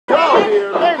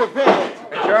here. Main event.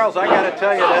 Hey, Charles, I got to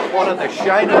tell you, that's one of the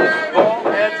shiniest bald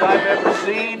heads I've ever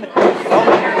seen. All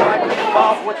the years I've been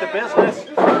involved with the business.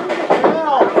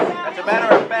 As a matter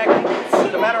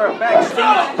of fact,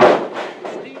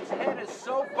 Steve's head is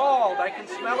so bald, I can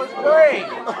smell his brain.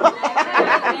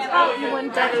 You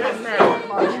went better than that.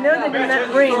 You know that in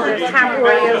that ring there's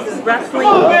capoeiras, there's wrestling.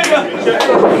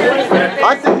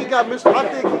 I think he got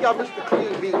Mr.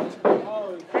 Clean beat.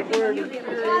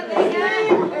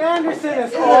 Anderson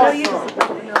is awesome.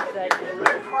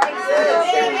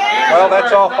 Well,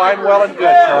 that's all fine, well, and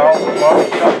good, Charles. As long as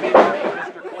you don't mean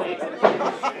Mr. Clean.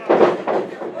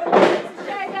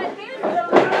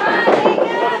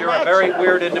 You're a very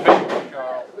weird individual,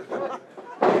 Charles.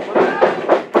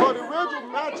 Well, the original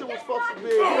match was supposed to be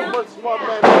a much smart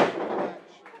man match.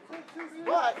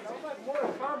 But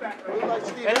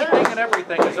anything and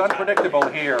everything is unpredictable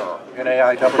here in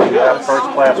AIWF First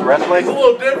Class Wrestling. It's a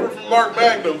little different from Mark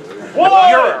Magnum.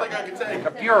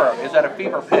 A Pura is at a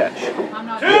fever pitch.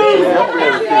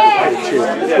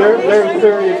 they're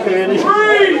very panty.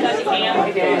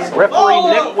 Referee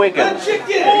Nick Wiggins.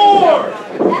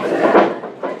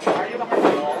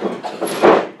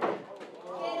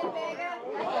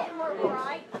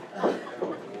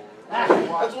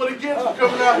 That's what he gets for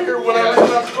coming out here when I'm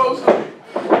not supposed to.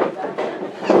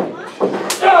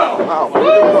 Wow.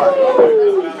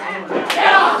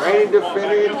 Reigning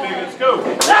defending. Let's go.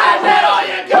 That's all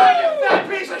you got, you fat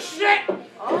piece of shit!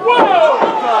 Whoa!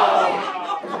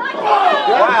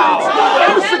 Wow.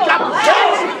 Anderson got the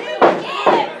chance.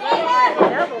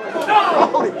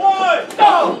 One,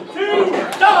 two,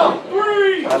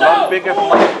 three. I love Big and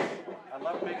Black.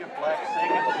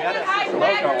 Singing Genesis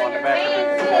logo on the back of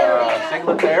his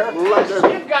singlet there.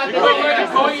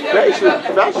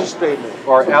 Fashion statement.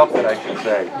 Or outfit, I should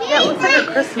say. Yeah, it looks like a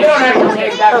Christmas tree.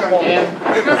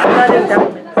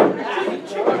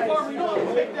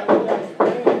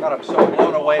 God, I'm so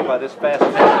blown away by this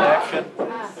fast-paced action.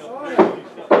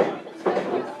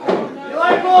 You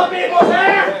like full of people's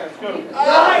hair? You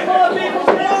like full of people's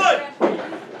blood?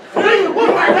 A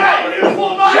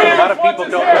lot of people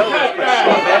don't know this, but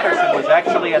Steve Anderson was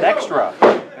actually an extra in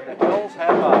the Hills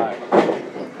Have Eyes.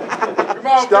 Come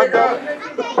on, Stuck up.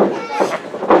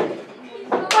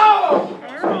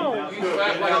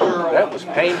 That was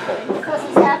painful.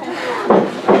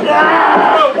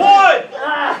 One,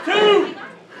 two,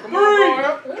 three.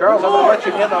 Charles, I'm going to let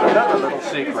you in on another little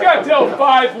secret. He's got till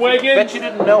 5, Wiggins. Bet you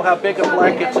didn't know how Big and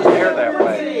Black gets his hair that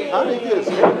way. How did he get his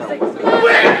hair that way?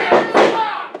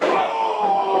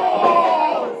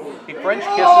 He French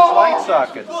kisses light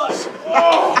sockets.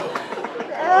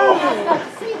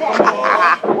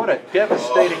 What a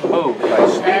devastating move by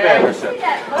Steve Anderson.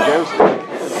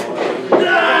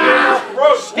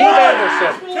 Steve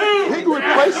Anderson.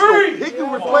 He can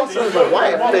replace him as a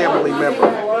Wyatt family member.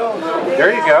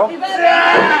 There you go.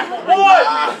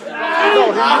 No,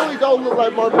 he really don't look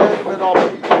like Mark Magnum at all,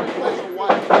 but he can replace a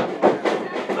Wyatt family.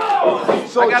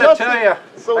 So I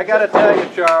gotta tell you,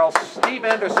 Charles, Steve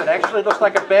Anderson actually looks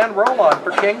like a band roll-on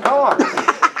for King Kong.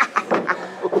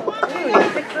 Ooh, he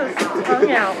sticks his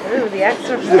tongue out. Ooh, the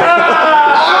exorcist. 1,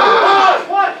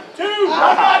 2.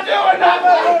 I'm not doing nothing.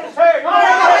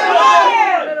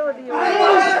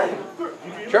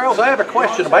 Charles, I have a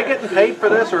question. Am I getting paid for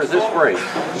this, or is this free?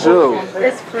 Joe.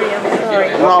 It's free, I'm sorry.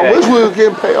 No, I wish we were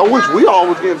getting paid. I wish we all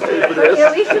was getting paid for this.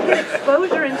 Yeah, we should get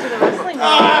exposure into the wrestling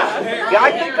world. Yeah,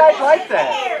 I think I'd like that.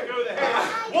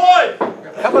 1.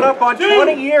 Coming up on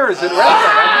 20 years in wrestling,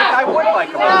 I think I would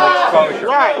like a little exposure.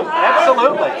 Right.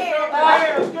 Absolutely.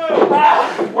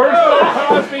 Where's Bill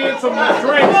Cosby and some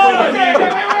drinks when you need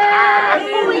it?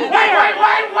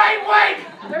 Wait.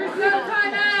 There's no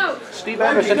timeout. Steve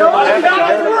Anderson doesn't have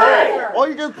any hair to pull. All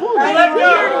you can pull Let is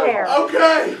go.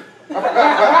 Okay.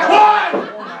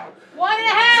 1 and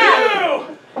a half.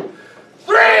 2,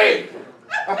 3.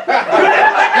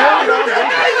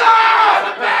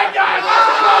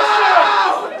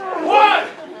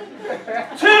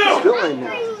 still ain't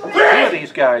here. Two of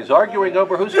these guys arguing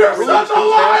over who's going to release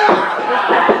who's hair.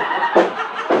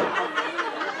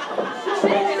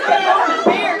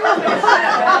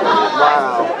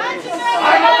 Wow.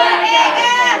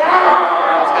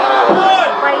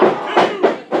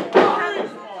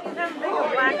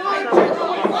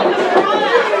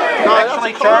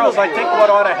 Actually, Charles, I think what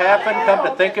ought to happen, come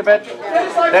to think of it,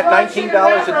 that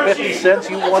 $19.50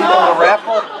 you won from the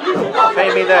raffle,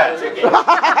 pay me that.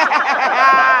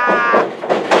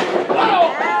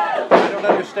 I don't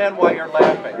understand why you're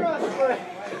laughing.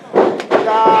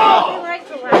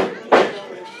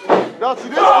 No, see,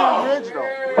 this is the original.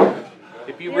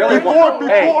 If If you really want,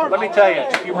 hey, let me tell you,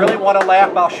 if you really want to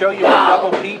laugh, I'll show you what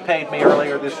Double P paid me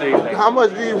earlier this evening. How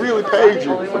much did he really pay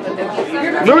you? He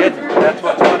didn't. That's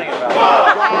what's funny about it.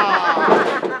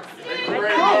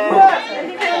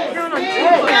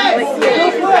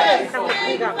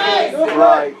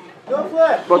 Right.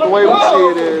 But the way we see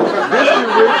it is, this is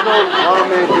the original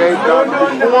ramen game done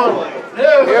before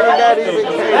internet even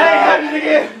came out.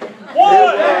 It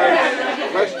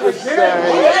was, let's just say,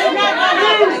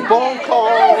 phone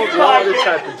calls and all this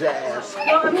type of jazz.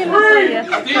 Well, I'm going to tell you,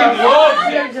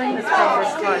 they're doing this for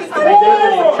this time.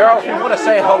 Charles, we want to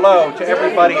say hello to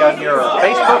everybody on your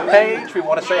Facebook page. We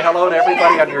want to say hello to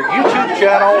everybody on your YouTube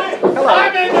channel. Hello.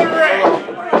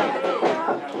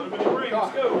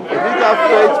 We got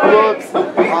Facebook,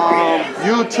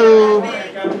 YouTube,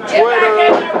 Twitter,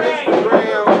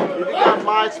 Instagram. If you got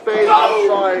MySpace, I'm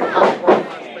sorry, I don't want MySpace.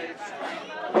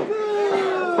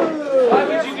 Why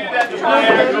would you do that to my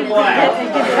Andrew Black? I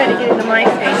did try to get into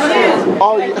MySpace.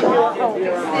 Oh yeah.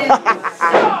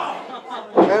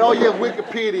 And oh yeah,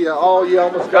 Wikipedia. Oh yeah,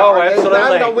 almost got Oh, absolutely.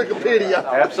 I know Wikipedia.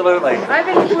 Absolutely. I've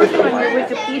been clicking on your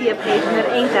Wikipedia page and it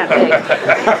ain't that big. I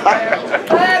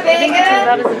think it's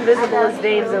about as invisible as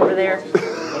Dave's over there.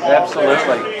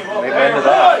 Absolutely. Amen to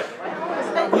that.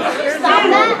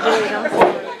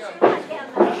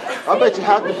 I bet you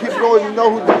half the people don't even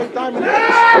know who Dave Diamond is.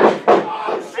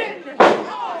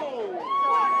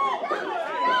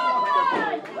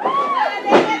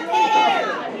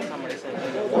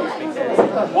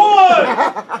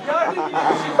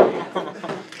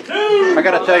 I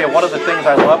got to tell you, one of the things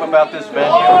I love about this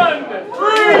venue,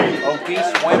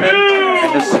 obese women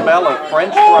and the smell of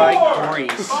French fried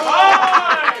grease.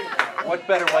 What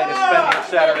better way to spend your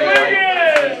Saturday night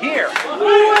than here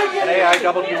at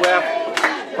AIWF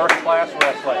First Class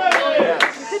Wrestling?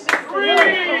 Yes.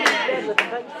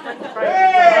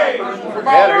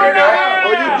 Yeah,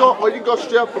 there you go. Or you go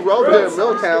straight up the road there in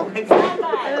Milltown.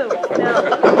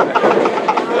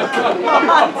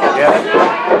 Yeah.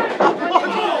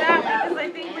 Because I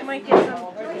think we might get a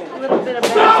little bit of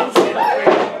balance.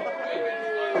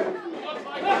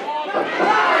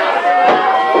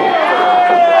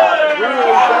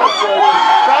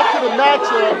 Back to the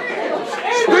matchup.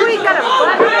 We got a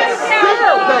butt.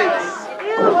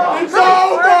 It's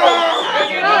over!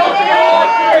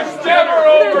 It's never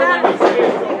over when you see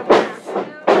it.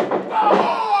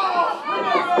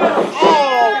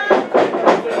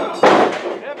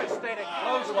 Devastating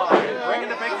clothesline and bringing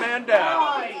the big man down.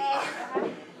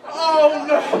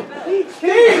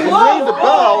 Ring the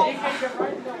bell.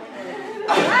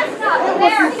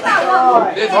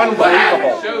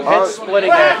 Unbelievable.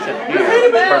 Head-splitting action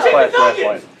here at First Class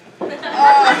Wrestling.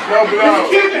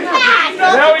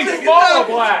 Now he's small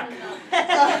black.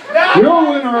 Your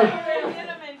winner,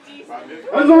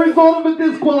 as a result of a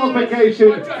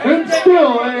disqualification, and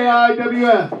still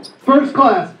AIWF First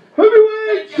Class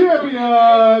Heavyweight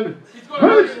Champion,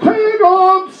 hashtag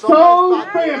I'm so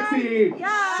fancy, Big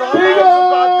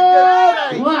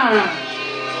Black.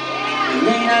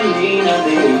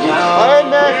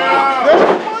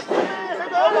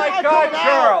 Oh my God,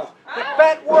 Charles! The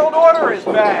Fat World Order is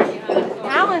back!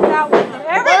 Alan's out with them.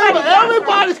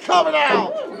 Everybody's coming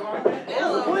out.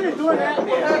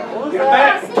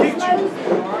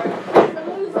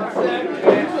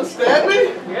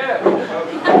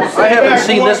 I haven't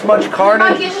seen this much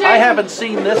carnage. I haven't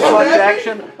seen this much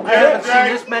action. I haven't seen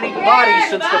this many bodies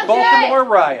since the Baltimore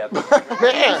riots.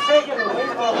 Man.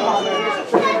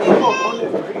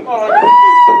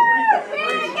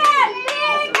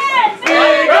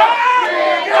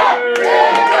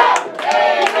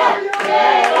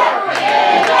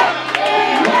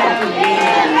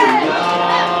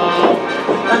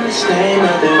 Understand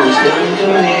nothing was done to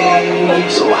me,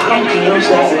 so how can you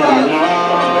stop it all?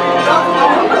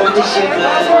 This shit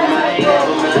never mind.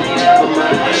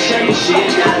 Shit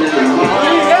got in the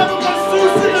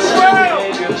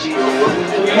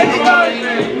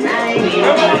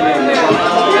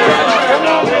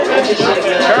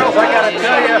Charles, I gotta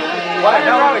tell you, what a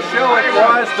hell of a show it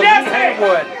was. The Lee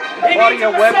Haywood Claudia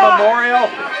Webb Memorial.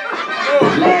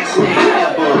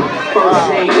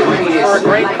 For a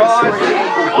great cause.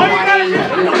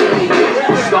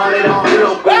 Started off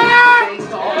real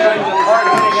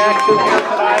Hard-hitting action here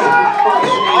tonight.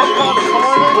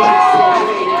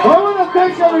 I want to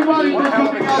thank everybody for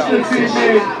coming out this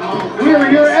evening. We are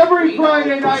here every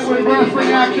Friday night with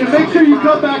wrestling action. Make sure you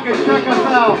come back and check us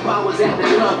out.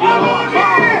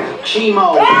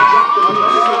 Chemo.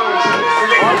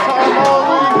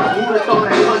 It's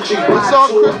all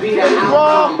Chris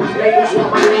Raw. Niggas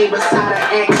want my name beside an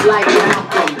X like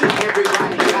Malcolm.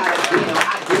 Everybody got a deal. I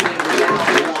did it without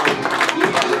one.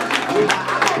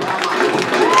 Yeah.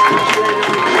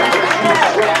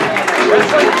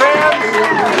 Wrestling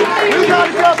fans, We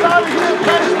gotta jump out of here and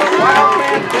finish the round.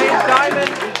 Wildman Dave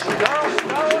Diamond, Carl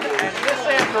Stone, and Miss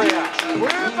Andrea.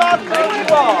 We're about to Thank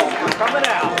you all for coming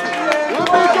out.